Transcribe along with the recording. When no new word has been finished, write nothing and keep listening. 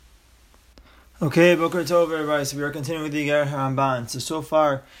Okay, Boker Tov, everybody. So we are continuing with the Iger Haramban. So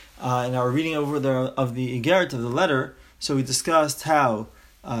far, in our reading of the Igeret of the letter, so we discussed how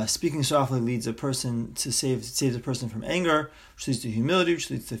speaking softly leads a person to saves a person from anger, which leads to humility,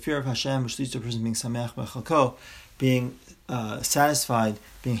 which leads to fear of Hashem, which leads to a person being sameach b'chalko, being satisfied,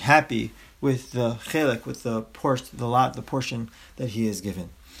 being happy with the chelik, with the portion that he is given.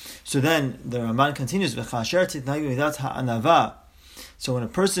 So then the Ramban continues, v'chasher titnagu midat ha'anava. So when a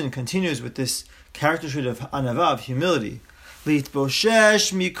person continues with this character trait of anava, of humility,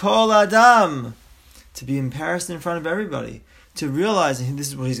 litboshesh mikol adam, to be embarrassed in front of everybody, to realize, and this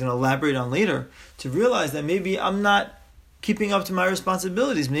is what he's going to elaborate on later, to realize that maybe I'm not keeping up to my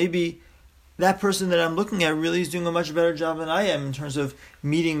responsibilities. Maybe that person that I'm looking at really is doing a much better job than I am in terms of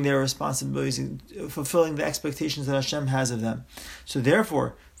meeting their responsibilities and fulfilling the expectations that Hashem has of them. So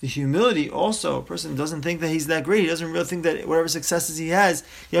therefore, the humility also, a person doesn't think that he's that great. He doesn't really think that whatever successes he has,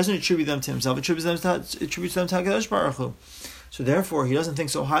 he doesn't attribute them to himself. Attributes them to HaKadosh Baruch Hu. So therefore, he doesn't think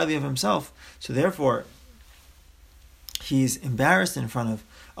so highly of himself. So therefore, he's embarrassed in front of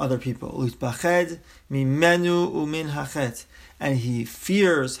other people. L'utbached mimenu umin hachet. And he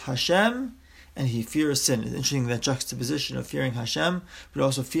fears Hashem and he fears sin. It's interesting, that juxtaposition of fearing Hashem, but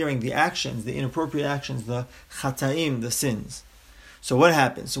also fearing the actions, the inappropriate actions, the chataim, the sins. So what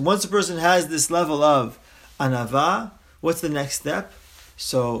happens? So once a person has this level of anava, what's the next step?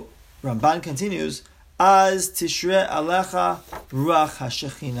 So Ramban continues, Az tishre alecha ruach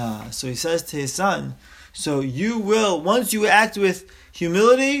hashechina. So he says to his son, so you will, once you act with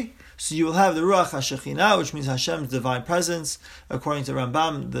humility, so you will have the ruach hashechina, which means Hashem's divine presence. According to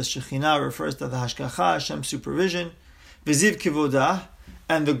Rambam, the shechina refers to the hashgacha, Hashem's supervision, v'ziv kivodah,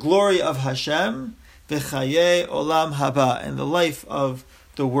 and the glory of Hashem, v'chaye olam haba, and the life of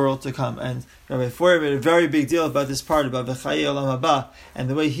the world to come. And Rabbi Foyer made a very big deal about this part, about v'chaye olam haba, and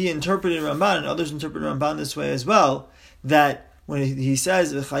the way he interpreted Ramban, and others interpret Ramban this way as well, that when he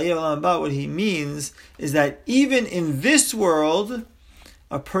says v'chaye olam haba, what he means is that even in this world,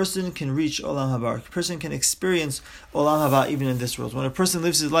 a person can reach olam haba. A person can experience olam haba even in this world. When a person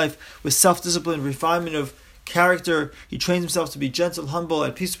lives his life with self-discipline, refinement of character, he trains himself to be gentle, humble,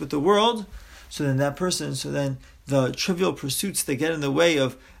 at peace with the world, so then the trivial pursuits that get in the way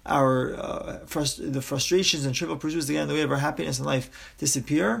of our the frustrations and trivial pursuits that get in the way of our happiness in life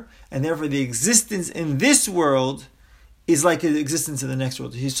disappear, and therefore the existence in this world is like his existence in the next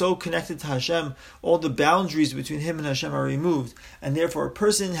world. He's so connected to Hashem, all the boundaries between him and Hashem are removed, and therefore a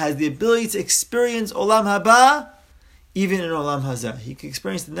person has the ability to experience olam haba even in olam hazeh. He can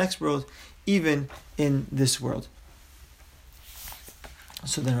experience the next world even in this world.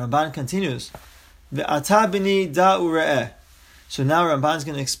 So then Ramban continues, Ve'ata b'ni da u're'eh. So now Ramban is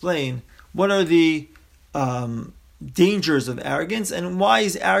going to explain what are the dangers of arrogance and why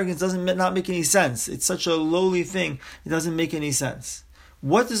is arrogance doesn't not make any sense. It's such a lowly thing, it doesn't make any sense.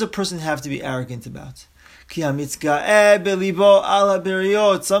 What does a person have to be arrogant about?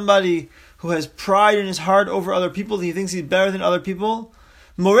 Somebody who has pride in his heart over other people, he thinks he's better than other people.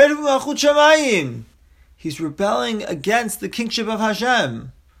 He's rebelling against the kingship of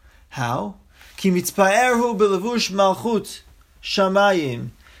Hashem. How? He's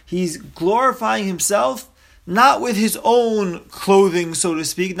glorifying himself not with his own clothing, so to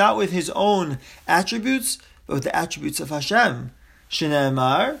speak, not with his own attributes, but with the attributes of Hashem.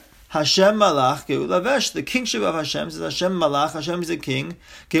 Shneimar, Hashem malach ge'u lavesh. The kingship of Hashem says Hashem malach, Hashem is a king,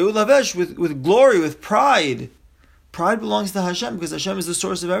 ge'u lavesh, with glory, with pride. Pride belongs to Hashem because Hashem is the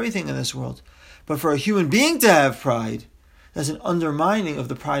source of everything in this world. But for a human being to have pride, that's an undermining of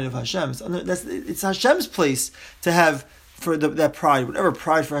the pride of Hashem. It's Hashem's place to have that pride, whatever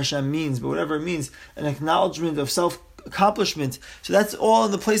pride for Hashem means, but whatever it means, an acknowledgement of self-accomplishment. So that's all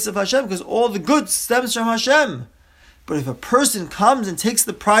in the place of Hashem, because all the good stems from Hashem. But if a person comes and takes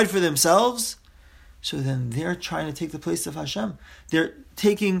the pride for themselves, so then they're trying to take the place of Hashem. They're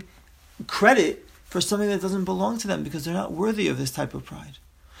taking credit for something that doesn't belong to them, because they're not worthy of this type of pride.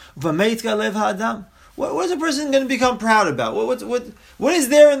 What is a person going to become proud about? What is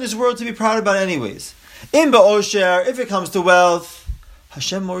there in this world to be proud about anyways? In ba'osher, if it comes to wealth,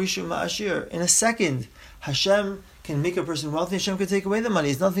 Hashem morishu ma'ashir. In a second, Hashem can make a person wealthy, Hashem can take away the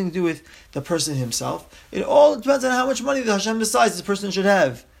money. It's nothing to do with the person himself. It all depends on how much money that Hashem decides this person should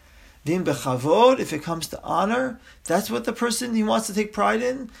have. Din bechavod, if it comes to honor, that's what the person he wants to take pride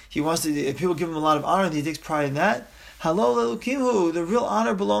in. He wants to, if people give him a lot of honor, and he takes pride in that. Halol elukimhu, the real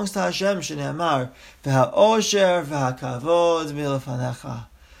honor belongs to Hashem. Shneimar, v'ha'osher v'ha'kavod milefanecha.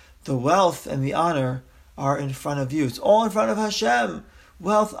 The wealth and the honor are in front of you. It's all in front of Hashem.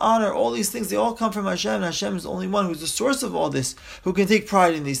 wealth, honor, all these things, they all come from Hashem, and Hashem is the only one who's the source of all this, who can take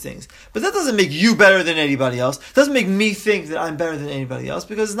pride in these things. But that doesn't make you better than anybody else. It doesn't make me think that I'm better than anybody else,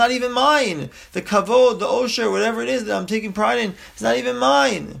 because it's not even mine. The kavod, the osher, whatever it is that I'm taking pride in, it's not even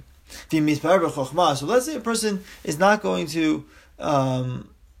mine. So let's say a person is not going to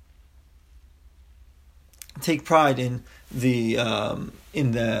take pride in the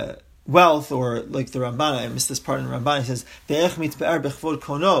wealth, or like the Ramban, I missed this part in the Ramban, he says,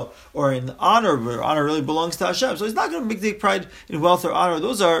 or in honor, where honor really belongs to Hashem. So he's not going to take pride in wealth or honor.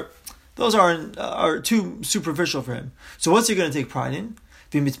 Those are too superficial for him. So what's he going to take pride in?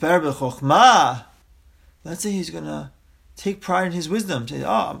 Let's say he's going to take pride in his wisdom. Say,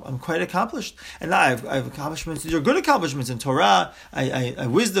 I'm quite accomplished, and I have accomplishments. These are good accomplishments in Torah. I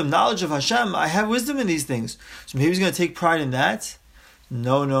wisdom, knowledge of Hashem. I have wisdom in these things. So maybe he's going to take pride in that.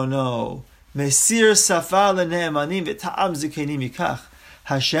 No. Mesir safa lene'emanim v'ta'am zikenim yikach.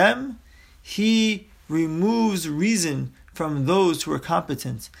 Hashem, He removes reason from those who are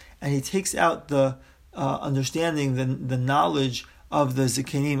competent, and He takes out the understanding, the knowledge of the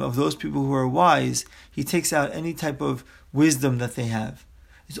zikenim, of those people who are wise. He takes out any type of wisdom that they have.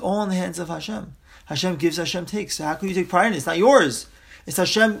 It's all in the hands of Hashem. Hashem gives, Hashem takes. So how can you take pride in it? It's not yours. It's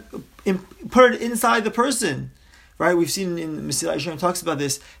Hashem put it inside the person. Right? We've seen in Mussar Hashem talks about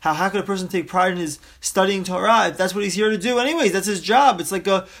this. How could a person take pride in his studying Torah if that's what he's here to do? Anyways, that's his job. It's like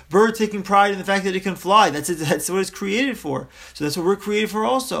a bird taking pride in the fact that it can fly. That's what it's created for. So that's what we're created for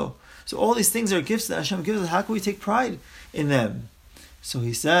also. So all these things are gifts that Hashem gives us. How can we take pride in them? So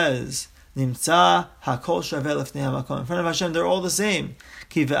he says, Nimtza hakol shaveh lefnei hamakom. In front of Hashem, they're all the same.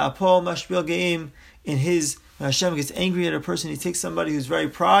 Ki ve'apo mashpil geim. When Hashem gets angry at a person, He takes somebody who's very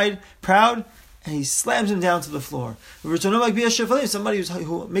proud, and He slams him down to the floor. Somebody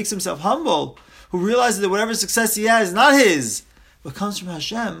who makes himself humble, who realizes that whatever success he has is not his, but comes from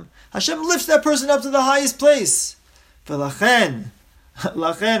Hashem. Hashem lifts that person up to the highest place. Lachen,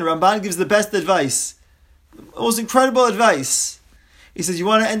 Ramban gives the best advice, the most incredible advice. He says, you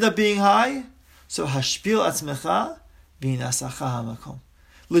want to end up being high? So hashpil atzmecha v'inasacha hamakom.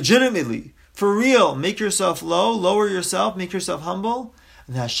 Legitimately, for real, make yourself low, lower yourself, make yourself humble,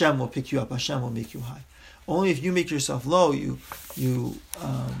 and Hashem will pick you up. Hashem will make you high. Only if you make yourself low, you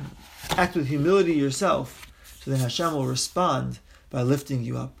act with humility yourself, so then Hashem will respond by lifting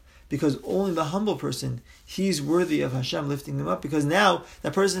you up. Because only the humble person, he's worthy of Hashem lifting them up, because now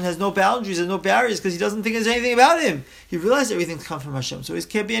that person has no boundaries, has no barriers, because he doesn't think there's anything about him. He realized everything's come from Hashem, so he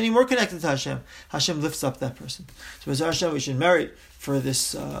can't be any more connected to Hashem. Hashem lifts up that person. So as Hashem, we should merit for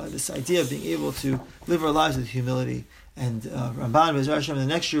this idea of being able to live our lives with humility. And Ramban, Be'ezrat Hashem, the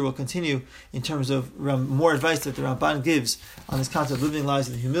next year will continue in terms of more advice that the Ramban gives on this concept of living lives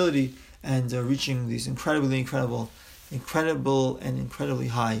with humility and reaching these incredibly incredible and incredibly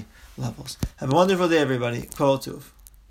high levels. Have a wonderful day, everybody. Kol Tuv.